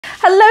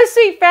Hello,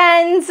 sweet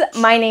friends!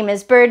 My name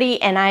is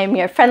Birdie and I am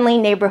your friendly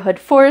neighborhood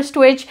forest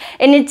witch.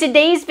 And in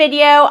today's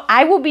video,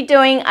 I will be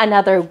doing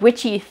another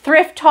witchy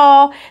thrift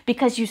haul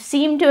because you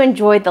seem to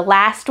enjoy the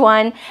last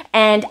one.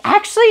 And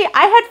actually,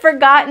 I had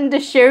forgotten to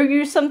show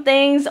you some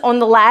things on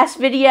the last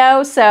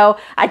video, so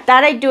I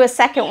thought I'd do a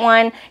second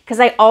one because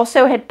I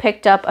also had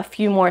picked up a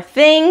few more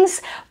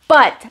things.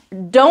 But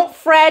don't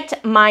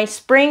fret, my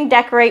spring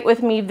decorate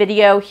with me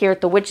video here at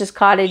the Witch's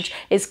Cottage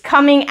is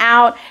coming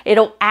out.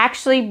 It'll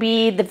actually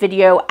be the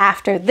video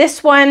after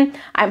this one.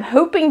 I'm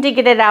hoping to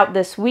get it out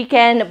this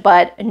weekend,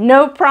 but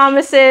no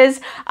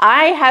promises.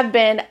 I have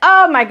been,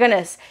 oh my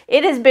goodness,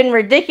 it has been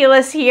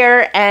ridiculous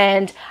here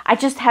and I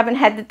just haven't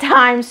had the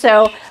time,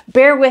 so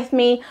bear with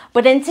me.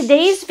 But in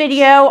today's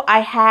video,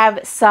 I have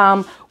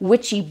some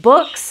witchy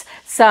books,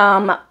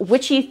 some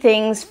witchy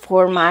things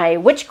for my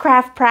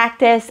witchcraft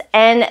practice,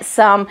 and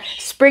some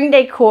spring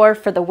decor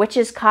for the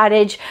Witch's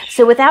Cottage.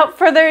 So without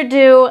further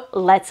ado,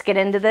 let's get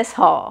into this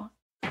haul.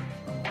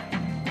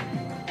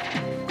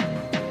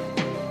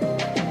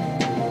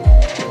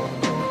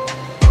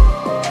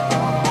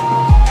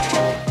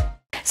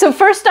 So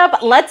first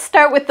up, let's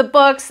start with the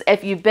books.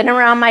 If you've been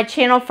around my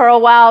channel for a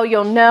while,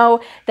 you'll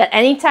know that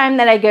anytime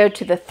that I go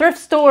to the thrift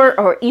store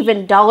or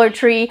even Dollar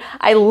Tree,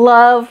 I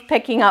love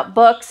picking up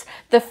books.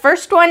 The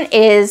first one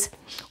is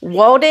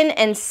Walden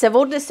and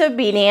Civil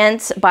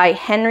Disobedience by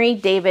Henry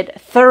David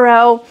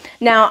Thoreau.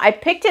 Now, I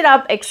picked it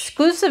up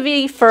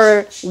exclusively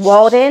for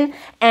Walden,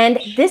 and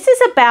this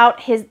is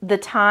about the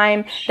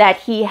time that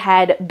he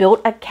had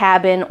built a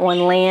cabin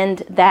on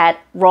land that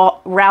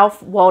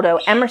Ralph Waldo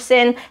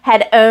Emerson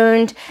had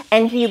owned,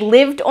 and he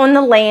lived on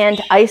the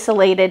land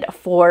isolated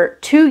for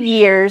 2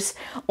 years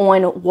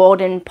on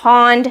Walden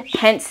Pond,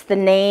 hence the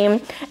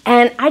name.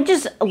 And I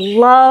just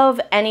love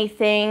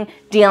anything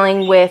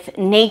dealing with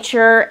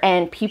nature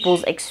and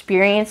people's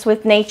experience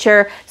with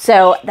nature.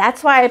 So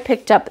that's why I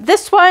picked up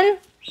this one.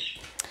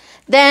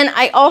 Then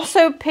I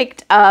also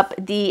picked up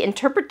The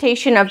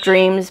Interpretation of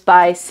Dreams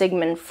by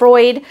Sigmund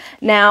Freud.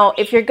 Now,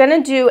 if you're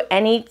going to do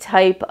any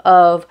type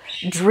of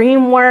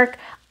dream work,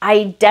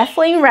 I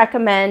definitely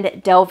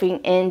recommend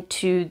delving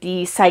into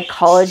the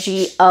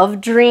psychology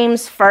of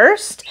dreams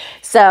first.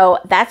 So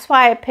that's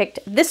why I picked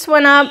this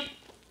one up.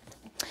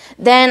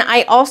 Then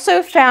I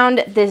also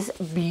found this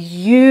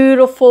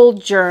beautiful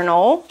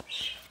journal.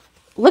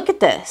 Look at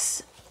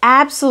this.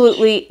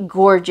 Absolutely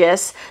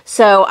gorgeous.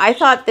 So I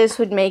thought this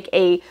would make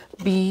a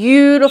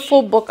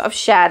beautiful book of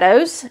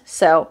shadows.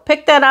 So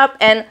pick that up,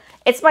 and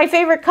it's my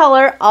favorite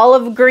color,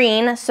 olive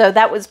green. So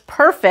that was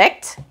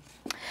perfect.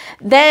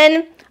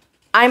 Then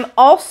I'm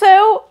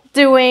also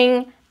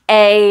doing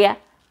a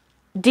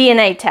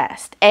DNA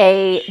test,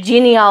 a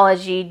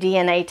genealogy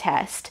DNA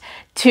test,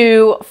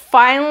 to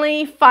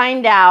finally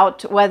find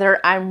out whether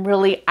I'm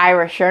really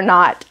Irish or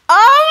not.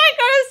 Oh my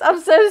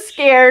goodness, I'm so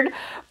scared.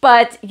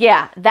 But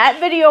yeah, that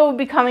video will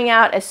be coming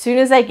out as soon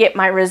as I get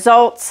my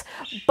results.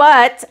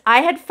 But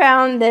I had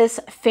found this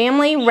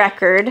family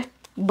record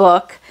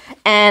book,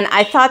 and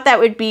I thought that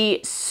would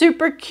be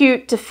super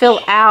cute to fill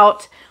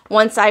out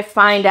once I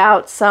find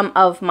out some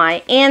of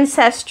my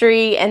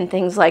ancestry and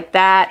things like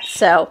that.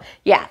 So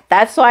yeah,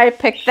 that's why I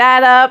picked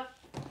that up.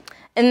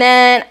 And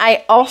then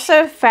I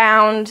also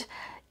found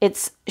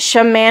it's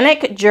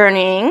Shamanic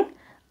Journeying,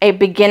 a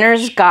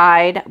Beginner's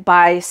Guide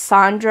by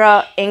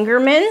Sandra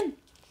Ingerman.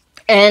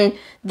 And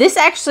this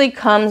actually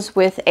comes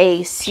with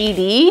a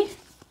CD.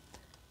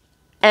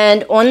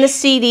 And on the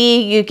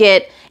CD, you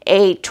get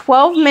a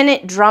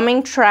 12-minute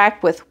drumming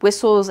track with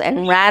whistles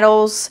and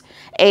rattles,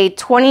 a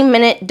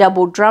 20-minute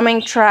double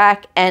drumming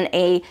track, and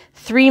a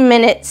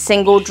 3-minute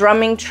single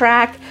drumming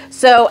track.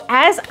 So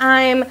as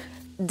I'm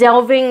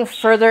delving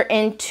further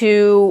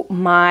into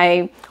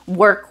my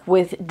work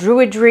with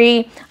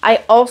druidry,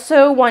 I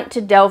also want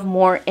to delve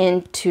more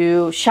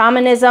into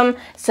shamanism.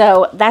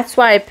 So that's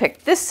why I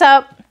picked this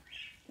up.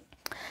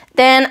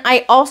 Then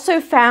I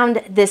also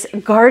found this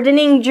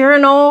gardening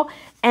journal,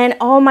 and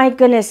oh my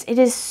goodness, it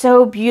is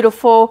so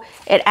beautiful.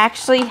 It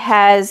actually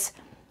has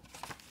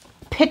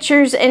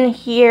pictures in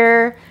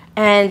here,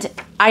 and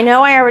I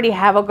know I already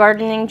have a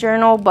gardening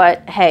journal,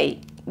 but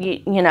hey,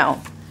 you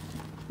know,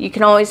 you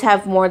can always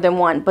have more than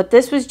one. But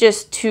this was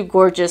just too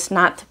gorgeous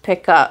not to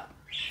pick up.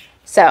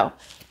 So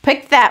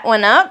pick that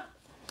one up.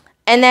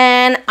 And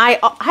then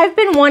I've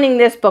been wanting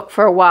this book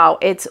for a while.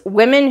 It's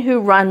Women Who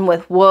Run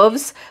with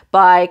Wolves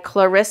by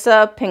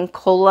Clarissa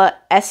Pinkola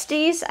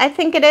Estes, I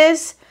think it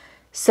is.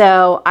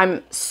 So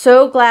I'm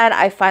so glad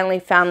I finally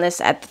found this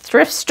at the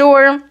thrift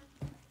store.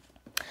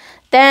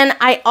 Then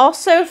I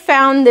also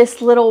found this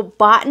little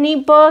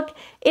botany book.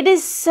 It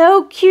is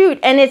so cute,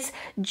 and it's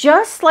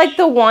just like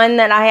the one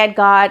that I had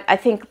got, I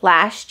think,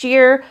 last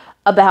year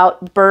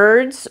about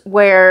birds,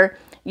 where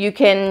you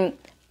can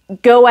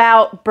go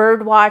out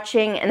bird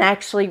watching and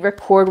actually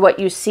record what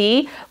you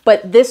see.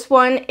 But this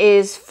one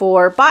is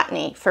for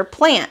botany, for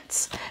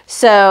plants.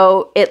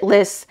 So it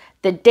lists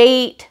the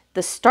date,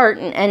 the start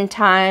and end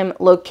time,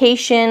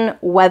 location,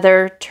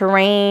 weather,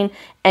 terrain,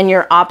 and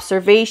your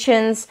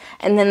observations.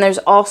 And then there's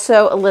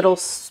also a little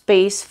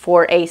space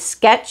for a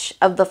sketch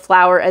of the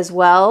flower as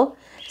well.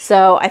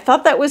 So I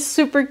thought that was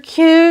super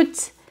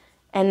cute.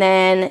 And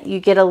then you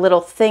get a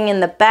little thing in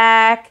the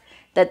back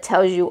that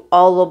tells you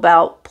all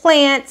about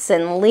plants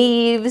and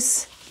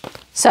leaves.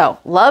 So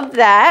love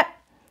that.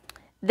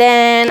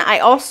 Then I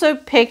also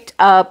picked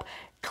up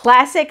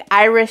Classic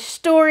Irish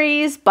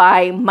Stories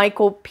by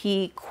Michael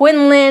P.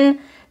 Quinlan.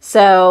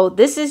 So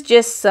this is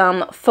just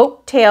some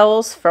folk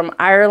tales from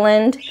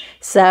Ireland.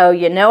 So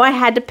you know I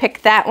had to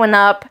pick that one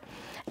up.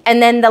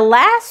 And then the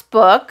last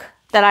book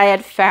that I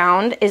had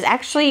found is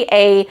actually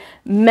a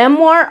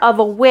memoir of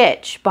a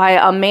witch by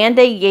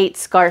Amanda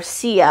Yates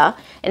Garcia,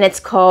 and it's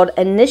called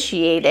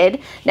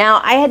Initiated. Now,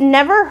 I had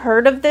never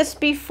heard of this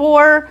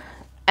before,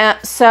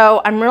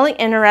 so I'm really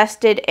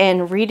interested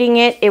in reading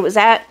it. It was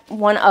at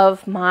one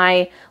of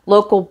my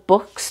local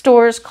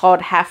bookstores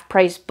called Half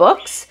Price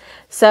Books.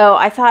 So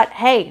I thought,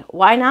 hey,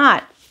 why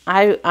not?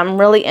 I'm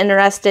really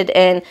interested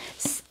in,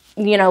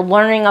 you know,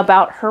 learning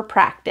about her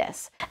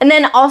practice. And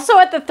then also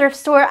at the thrift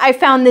store, I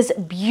found this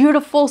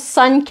beautiful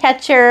sun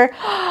catcher.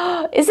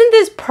 Isn't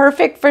this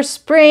perfect for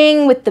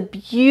spring with the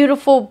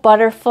beautiful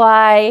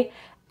butterfly?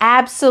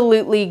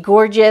 Absolutely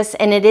gorgeous.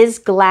 And it is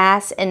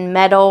glass and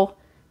metal,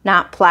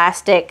 not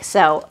plastic.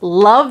 So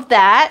love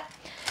that.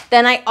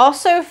 Then I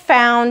also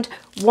found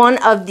one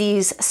of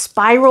these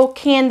spiral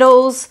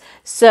candles.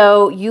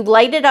 So you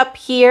light it up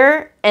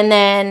here, and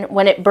then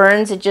when it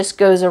burns, it just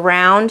goes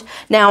around.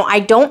 Now, I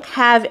don't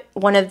have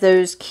one of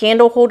those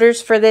candle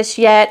holders for this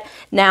yet.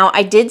 Now,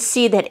 I did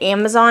see that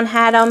Amazon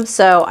had them,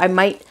 so I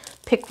might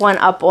pick one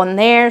up on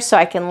there so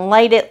I can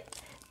light it.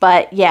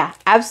 But yeah,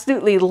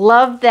 absolutely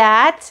love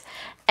that.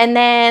 And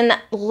then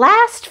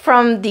last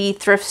from the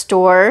thrift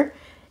store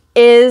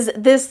is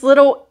this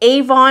little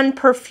Avon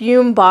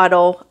perfume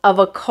bottle of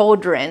a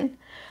cauldron.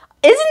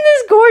 Isn't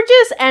this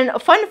gorgeous?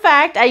 And fun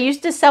fact, I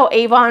used to sell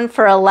Avon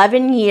for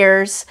 11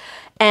 years,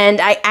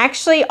 and I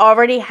actually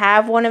already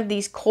have one of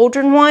these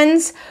cauldron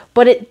ones,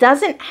 but it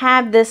doesn't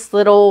have this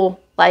little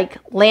like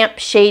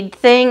lampshade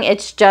thing.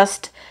 It's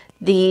just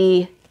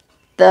the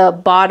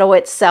bottle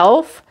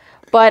itself.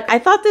 But I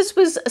thought this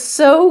was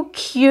so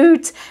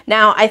cute.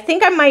 Now, I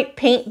think I might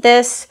paint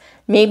this,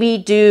 maybe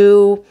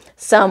do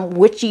some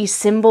witchy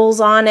symbols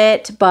on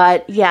it.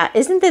 But yeah,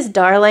 isn't this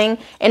darling?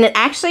 And it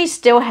actually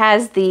still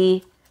has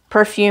the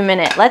perfume in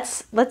it.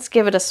 Let's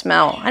give it a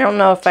smell. I don't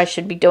know if I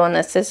should be doing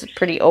this. This is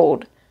pretty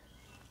old.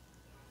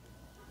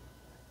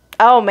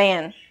 Oh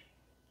man,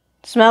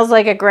 smells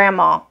like a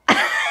grandma.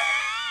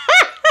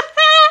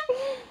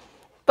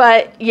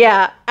 But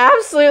yeah,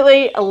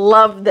 absolutely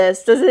love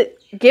this. Does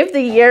it give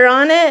the year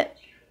on it?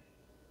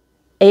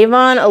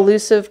 Avon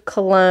Elusive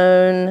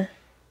Cologne.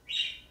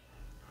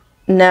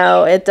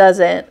 No, it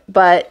doesn't.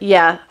 But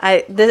yeah,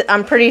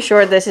 I'm pretty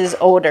sure this is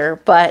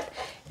older. But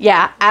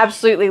yeah,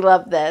 absolutely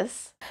love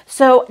this.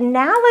 So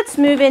now let's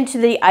move into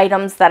the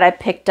items that I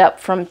picked up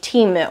from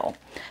Temu.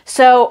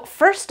 So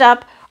first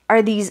up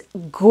are these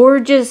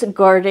gorgeous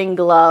garden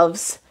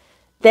gloves.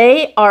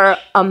 They are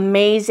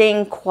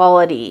amazing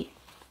quality.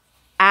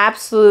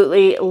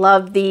 Absolutely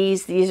love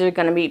these. These are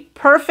going to be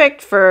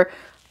perfect for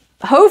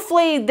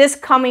hopefully this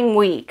coming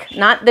week.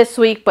 Not this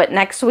week, but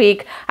next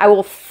week. I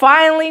will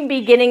finally be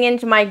getting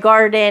into my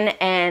garden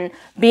and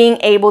being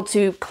able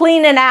to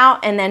clean it out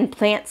and then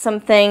plant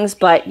some things.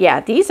 But yeah,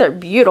 these are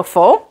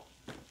beautiful.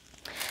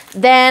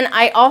 Then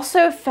I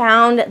also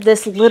found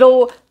this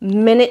little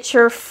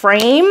miniature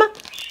frame.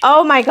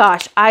 Oh my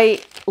gosh,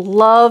 I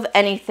love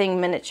anything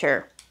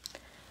miniature.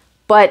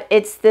 But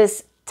it's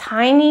this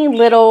tiny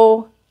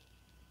little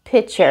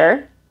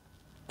pitcher,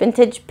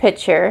 vintage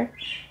pitcher,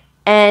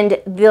 and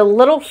the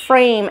little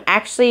frame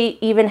actually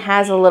even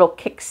has a little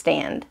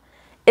kickstand.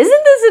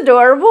 Isn't this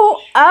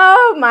adorable?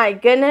 Oh my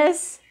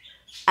goodness.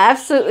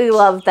 Absolutely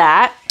love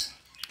that.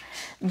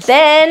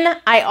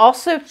 Then I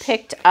also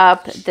picked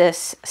up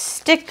this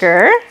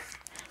sticker.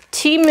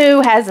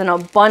 Temu has an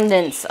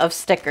abundance of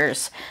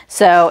stickers.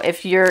 So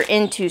if you're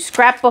into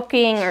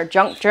scrapbooking or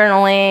junk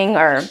journaling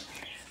or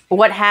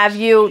what have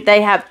you,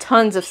 they have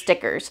tons of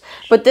stickers.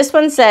 But this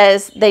one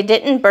says, they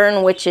didn't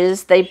burn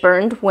witches, they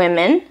burned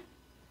women.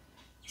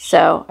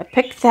 So I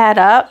picked that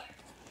up.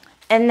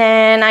 And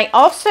then I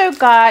also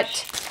got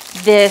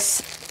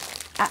this,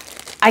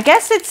 I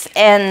guess it's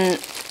an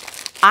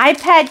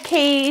iPad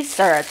case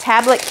or a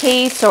tablet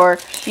case, or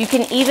you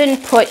can even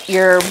put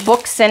your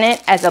books in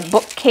it as a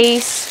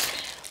bookcase.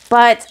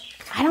 But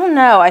I don't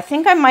know, I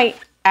think I might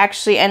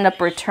actually end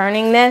up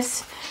returning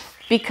this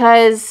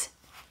because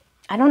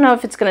I don't know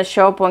if it's going to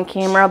show up on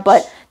camera,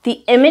 but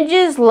the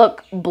images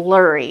look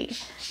blurry.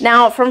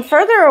 Now, from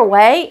further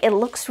away, it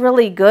looks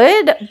really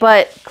good,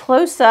 but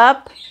close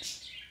up,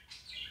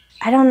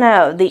 I don't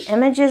know. The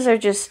images are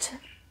just,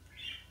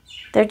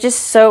 they're just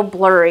so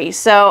blurry.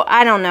 So,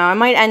 I don't know. I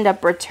might end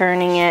up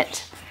returning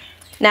it.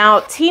 Now,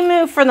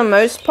 Temu, for the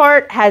most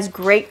part, has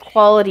great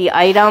quality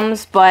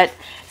items, but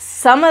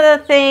some of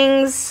the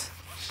things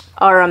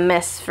are a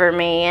miss for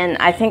me, and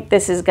I think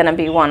this is gonna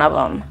be one of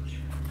them.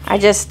 I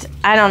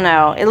don't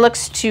know, it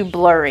looks too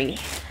blurry.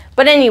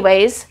 But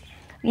anyways,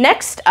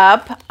 next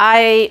up,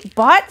 I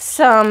bought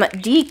some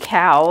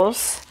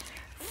decals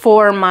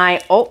for my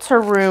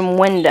altar room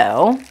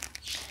window,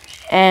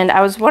 and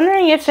I was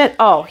wondering if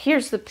oh,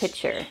 here's the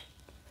picture.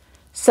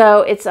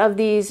 So it's of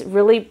these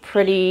really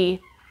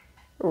pretty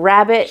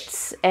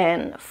rabbits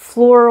and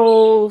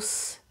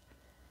florals.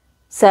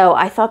 So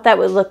I thought that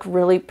would look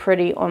really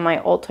pretty on my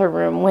altar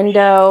room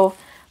window.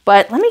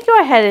 But let me go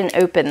ahead and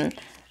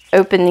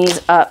open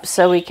these up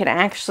so we can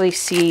actually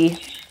see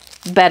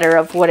better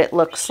of what it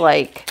looks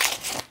like.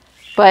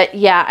 But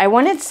yeah, I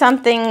wanted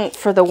something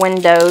for the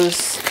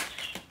windows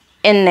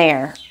in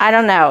there. I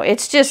don't know.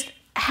 It's just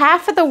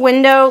half of the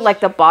window, like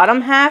the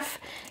bottom half,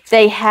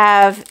 they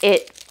have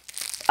it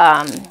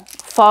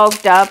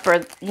fogged up,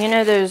 or you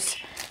know those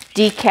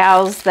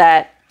decals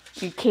that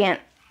you can't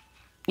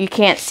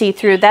see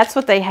through. That's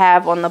what they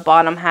have on the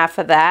bottom half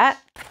of that.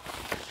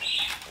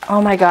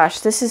 Oh my gosh,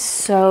 this is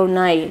so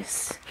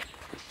nice.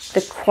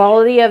 The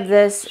quality of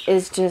this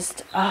is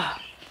just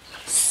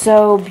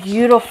so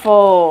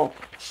beautiful.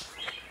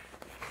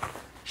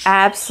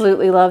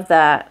 Absolutely love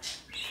that.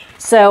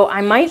 So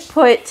I might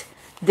put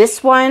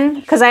this one,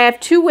 because I have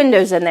two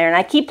windows in there, and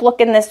I keep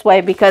looking this way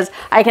because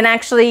I can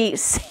actually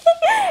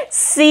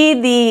see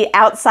the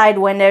outside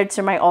window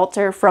to my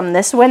altar from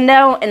this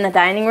window in the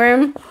dining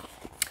room.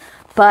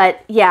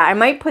 But yeah, I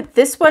might put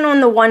this one on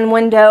the one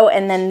window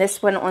and then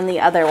this one on the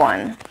other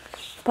one.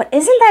 But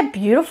isn't that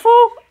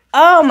beautiful?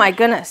 Oh my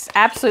goodness,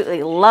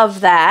 absolutely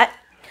love that.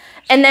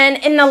 And then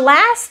in the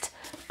last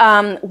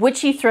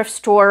Witchy thrift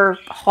store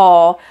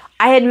haul,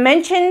 I had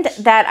mentioned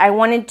that I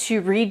wanted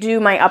to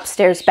redo my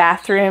upstairs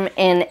bathroom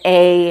in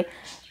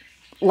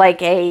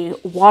like a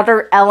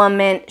water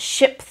element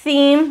ship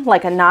theme,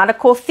 like a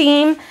nautical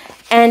theme.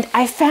 And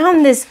I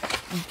found this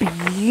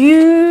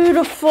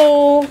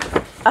beautiful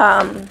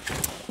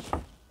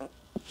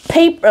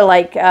paper,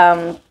 like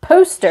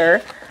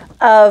poster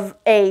of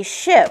a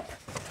ship.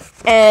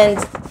 And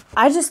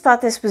I just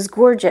thought this was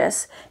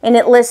gorgeous. And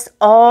it lists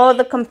all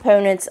the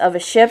components of a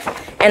ship.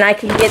 And I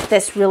can get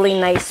this really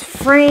nice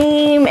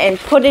frame and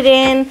put it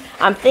in.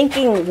 I'm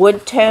thinking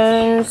wood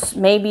tones,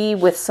 maybe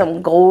with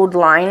some gold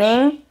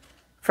lining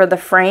for the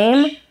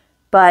frame.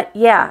 But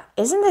yeah,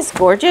 isn't this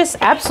gorgeous?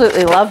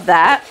 Absolutely love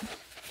that.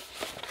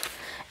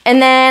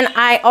 And then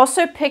I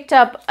also picked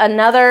up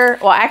another,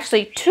 well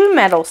actually two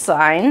metal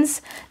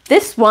signs.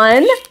 This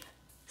one,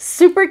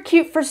 super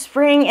cute for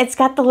spring. It's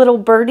got the little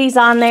birdies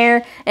on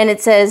there and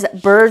it says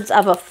birds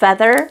of a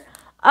feather.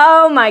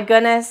 Oh my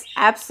goodness,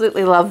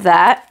 absolutely love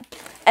that.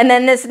 And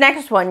then this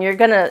next one, you're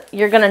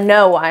gonna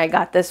know why I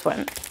got this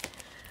one.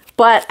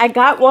 But I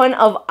got one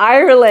of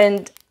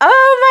Ireland.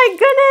 Oh my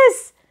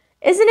goodness,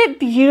 isn't it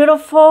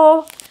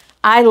beautiful?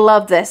 I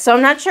love this. So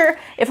I'm not sure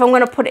if I'm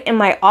going to put it in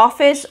my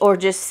office or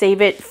just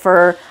save it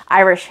for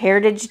Irish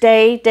Heritage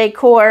Day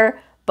decor.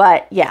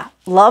 But yeah,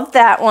 love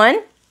that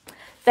one.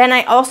 Then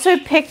I also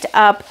picked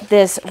up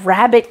this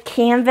rabbit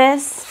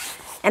canvas,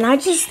 and I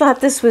just thought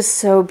this was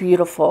so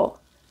beautiful.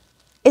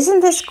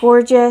 Isn't this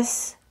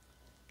gorgeous?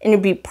 And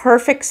it'd be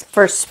perfect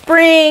for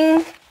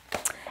spring.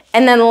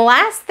 And then the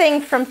last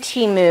thing from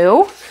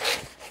Temu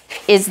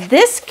is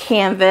this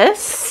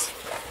canvas.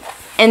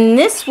 And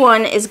this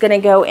one is going to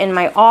go in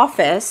my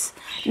office.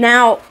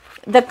 Now,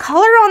 the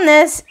color on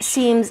this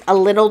seems a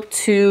little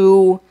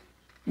too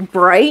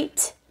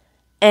bright,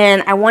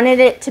 and I wanted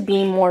it to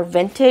be more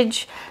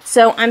vintage.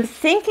 So I'm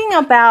thinking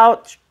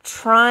about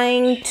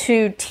trying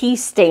to tea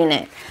stain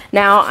it.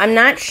 Now, I'm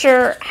not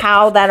sure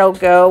how that'll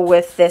go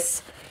with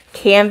this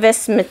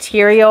canvas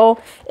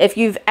material. If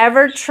you've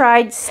ever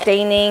tried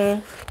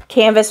staining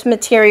canvas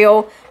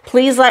material,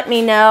 please let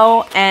me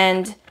know,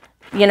 and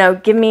you know,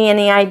 give me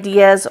any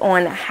ideas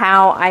on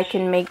how I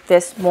can make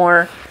this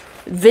more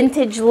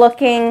vintage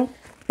looking.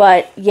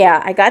 But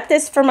yeah, I got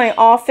this for my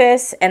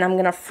office, and I'm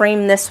gonna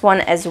frame this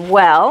one as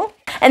well.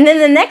 And then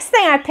the next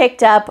thing I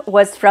picked up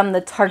was from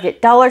the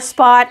Target dollar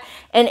spot,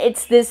 and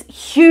it's this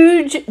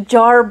huge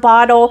jar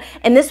bottle,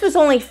 and this was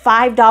only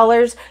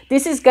 $5.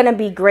 This is gonna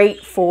be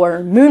great for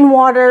moon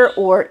water,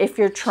 or if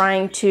you're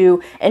trying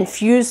to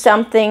infuse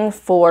something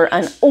for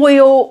an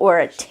oil or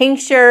a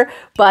tincture.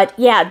 But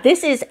yeah,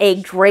 this is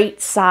a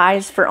great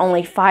size for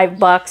only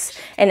 $5,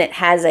 and it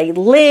has a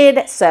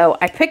lid, so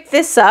I picked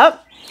this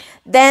up.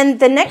 Then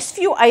the next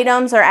few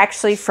items are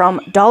actually from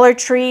Dollar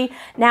Tree.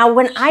 Now,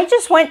 when I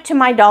just went to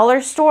my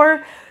dollar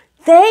store,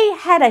 they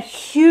had a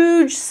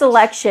huge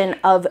selection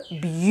of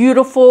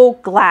beautiful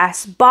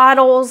glass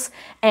bottles.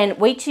 And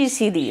wait till you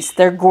see these.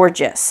 They're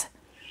gorgeous.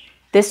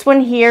 This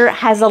one here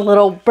has a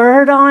little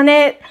bird on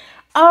it.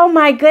 Oh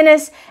my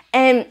goodness.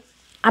 And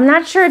I'm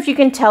not sure if you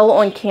can tell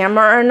on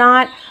camera or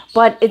not,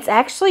 but it's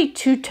actually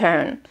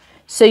two-tone.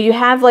 So you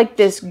have like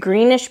this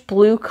greenish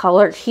blue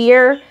color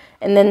here,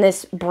 and then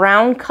this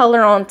brown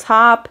color on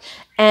top,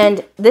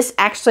 and this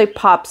actually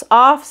pops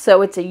off,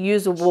 so it's a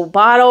usable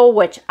bottle,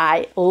 which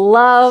I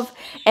love.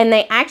 And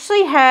they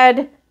actually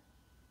had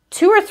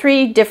 2 or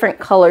 3 different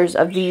colors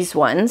of these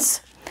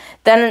ones.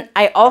 Then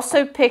I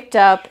also picked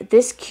up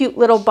this cute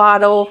little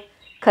bottle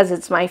because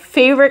it's my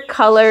favorite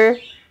color,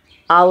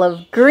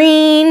 olive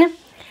green.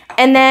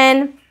 And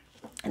then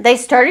they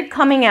started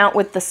coming out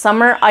with the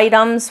summer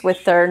items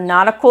with their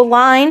nautical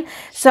line.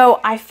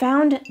 So I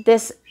found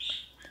this,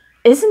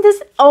 isn't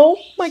this, oh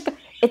my God,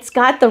 it's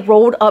got the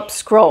rolled up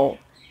scroll.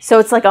 So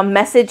it's like a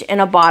message in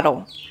a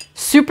bottle.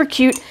 Super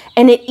cute.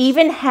 And it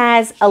even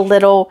has a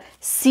little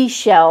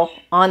seashell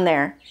on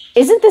there.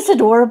 Isn't this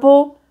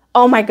adorable?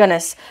 Oh my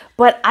goodness.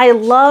 But I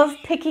love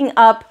picking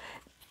up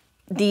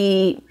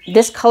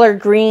this color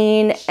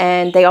green,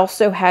 and they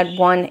also had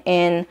one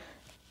in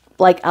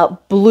like a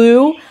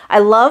blue. I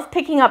love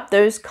picking up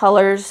those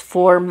colors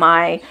for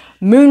my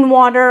moon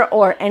water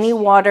or any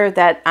water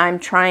that I'm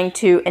trying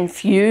to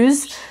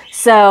infuse.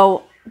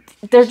 So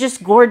they're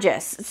just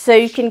gorgeous. So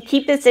you can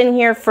keep this in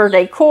here for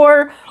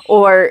decor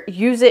or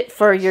use it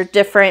for your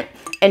different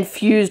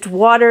infused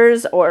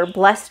waters or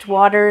blessed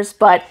waters.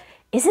 But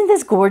isn't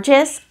this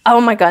gorgeous? Oh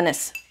my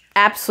goodness.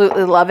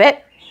 Absolutely love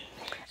it.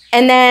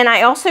 And then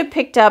I also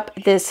picked up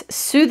this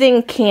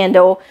soothing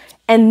candle,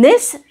 and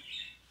this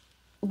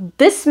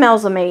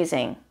smells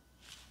amazing.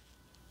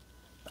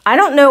 I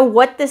don't know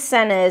what this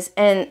scent is,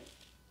 and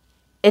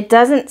it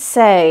doesn't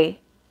say,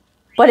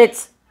 but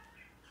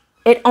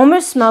it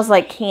almost smells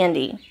like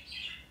candy.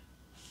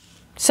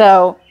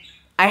 So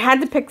I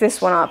had to pick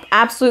this one up.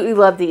 Absolutely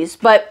love these.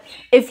 But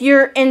if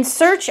you're in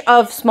search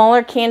of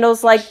smaller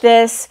candles like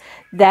this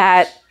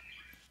that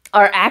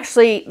are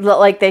actually,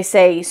 like they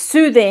say,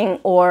 soothing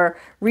or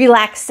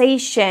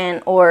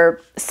relaxation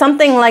or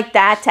something like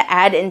that to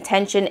add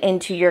intention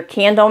into your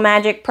candle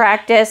magic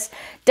practice,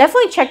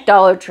 definitely check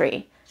Dollar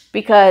Tree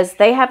because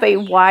they have a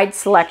wide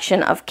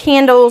selection of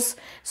candles.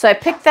 So I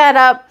picked that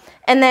up.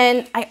 And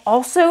then I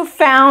also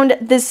found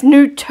this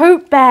new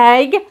tote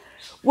bag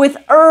with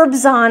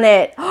herbs on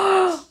it.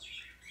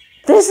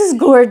 This is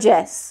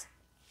gorgeous.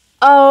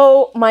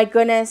 Oh my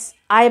goodness.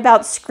 I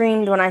about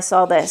screamed when I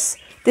saw this.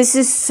 This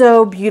is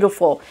so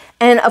beautiful.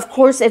 And of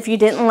course, if you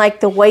didn't like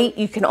the weight,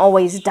 you can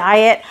always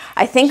dye it.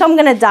 I think I'm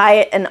going to dye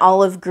it an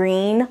olive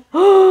green.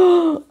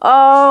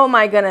 Oh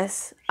my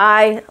goodness.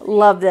 I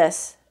love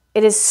this.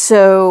 It is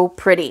so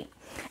pretty.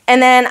 And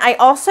then I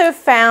also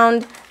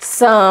found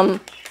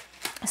some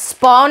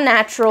Spa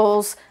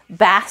Naturals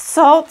bath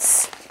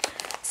salts.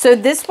 So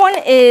this one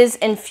is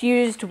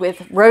infused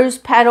with rose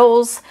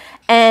petals,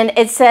 and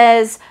it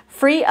says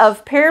free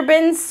of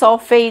parabens,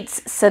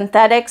 sulfates,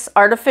 synthetics,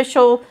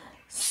 artificial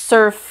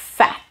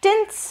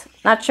surfactants,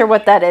 not sure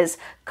what that is,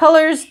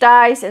 colors,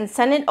 dyes, and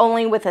scented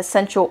only with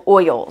essential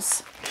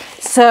oils.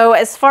 So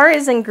as far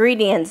as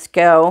ingredients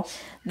go,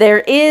 there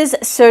is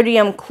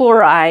sodium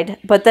chloride,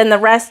 but then the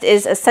rest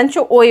is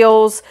essential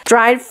oils,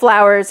 dried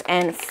flowers,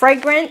 and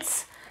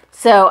fragrance.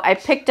 So I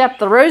picked up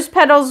the rose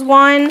petals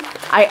one.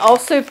 I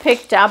also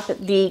picked up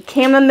the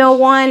chamomile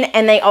one,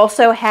 and they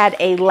also had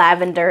a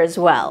lavender as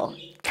well.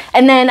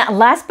 And then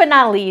last but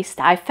not least,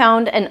 I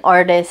found an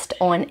artist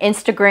on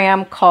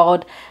Instagram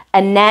called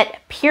Annette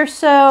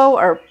Perso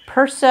or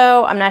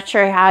Perso. I'm not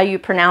sure how you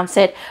pronounce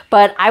it,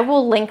 but I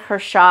will link her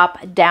shop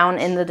down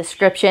in the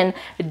description.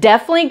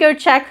 Definitely go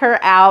check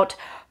her out.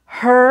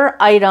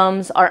 Her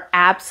items are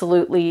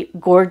absolutely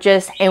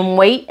gorgeous, and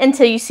wait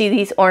until you see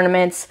these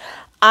ornaments.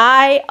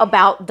 I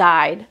about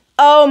died.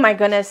 Oh my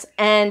goodness.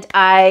 And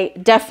I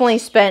definitely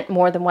spent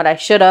more than what I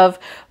should have,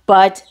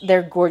 but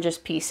they're gorgeous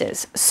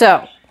pieces.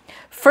 So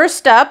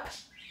first up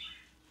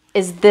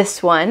is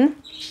this one,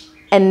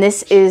 and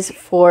this is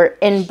for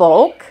in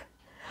bulk.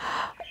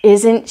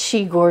 Isn't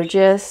she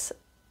gorgeous?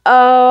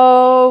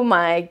 Oh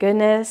my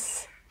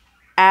goodness.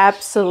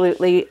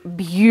 Absolutely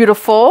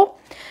beautiful.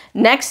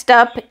 Next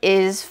up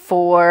is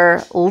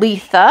for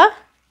Letha.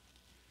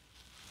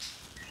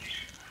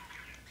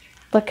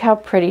 Look how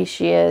pretty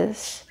she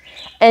is.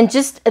 And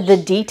just the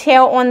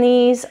detail on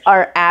these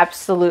are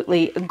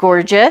absolutely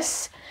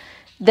gorgeous.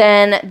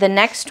 Then the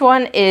next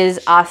one is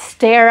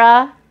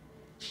Austera.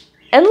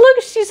 And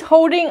look, she's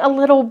holding a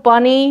little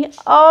bunny.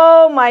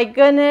 Oh my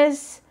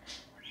goodness.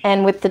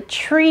 And with the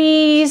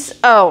trees.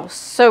 Oh,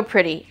 so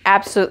pretty.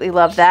 Absolutely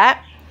love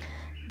that.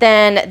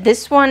 Then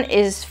this one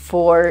is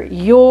for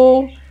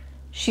Yule.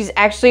 She's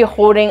actually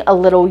holding a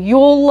little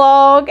Yule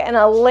log and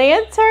a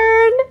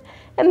lantern.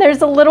 And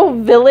there's a little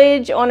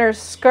village on her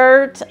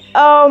skirt.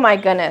 Oh my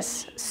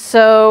goodness.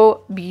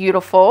 So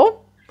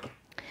beautiful.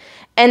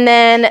 And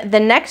then the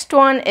next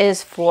one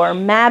is for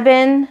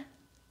Mabin.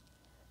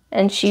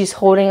 And she's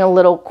holding a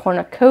little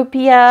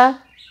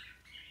cornucopia.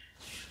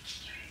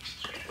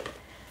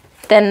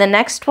 Then the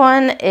next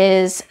one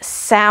is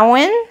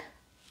Samhain.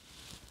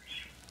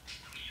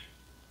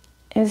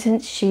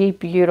 Isn't she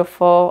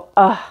beautiful?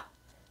 Oh,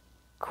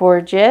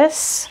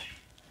 gorgeous.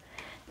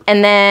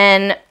 And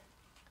then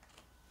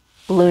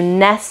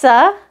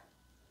Lunessa,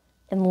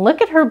 and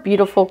look at her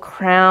beautiful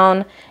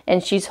crown,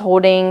 and she's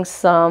holding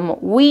some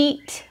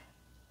wheat.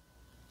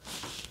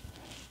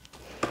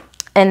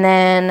 And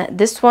then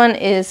this one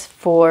is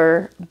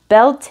for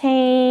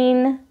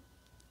Beltane.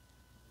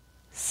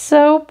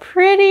 So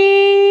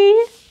pretty.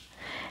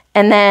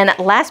 And then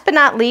last but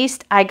not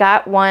least, I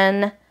got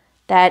one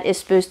that is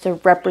supposed to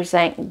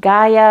represent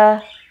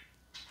Gaia.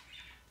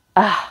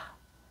 Ah,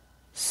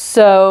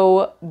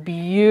 so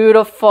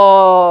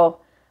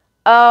beautiful.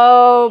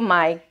 Oh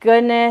my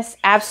goodness,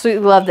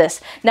 absolutely love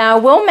this. Now I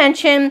will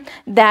mention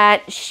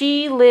that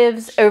she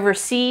lives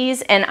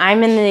overseas and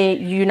I'm in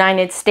the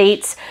United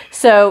States,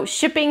 so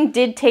shipping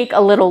did take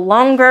a little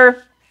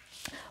longer,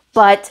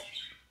 but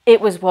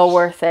it was well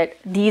worth it.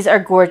 These are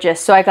gorgeous.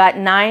 So I got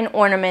 9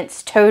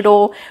 ornaments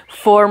total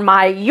for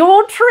my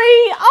Yule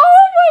tree. Oh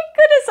my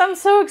goodness, I'm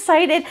so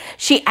excited.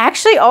 She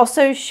actually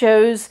also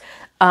shows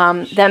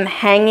them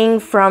hanging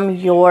from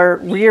your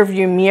rear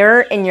view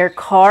mirror in your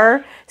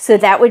car. So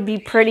that would be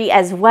pretty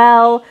as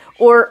well.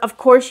 Or of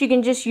course you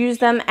can just use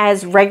them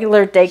as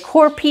regular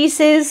decor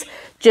pieces.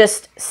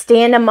 Just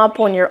stand them up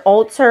on your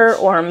altar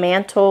or a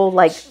mantle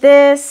like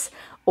this,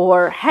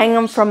 or hang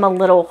them from a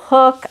little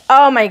hook.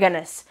 Oh my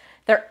goodness.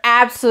 They're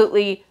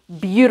absolutely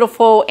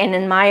beautiful and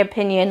in my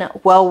opinion,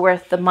 well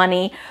worth the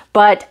money.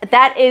 But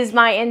that is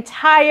my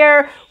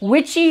entire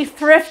witchy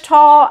thrift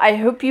haul. I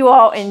hope you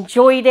all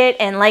enjoyed it.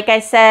 And like I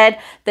said,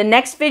 the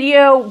next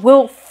video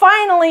will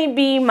finally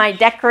be my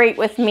decorate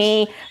with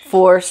me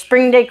for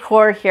spring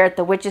decor here at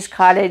the Witch's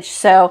Cottage.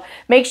 So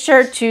make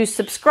sure to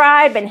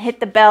subscribe and hit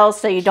the bell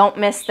so you don't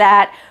miss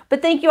that.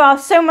 But thank you all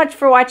so much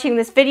for watching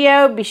this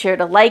video. Be sure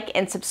to like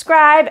and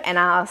subscribe and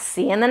I'll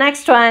see you in the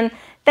next one.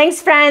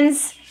 Thanks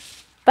friends.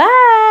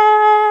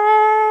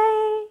 Bye.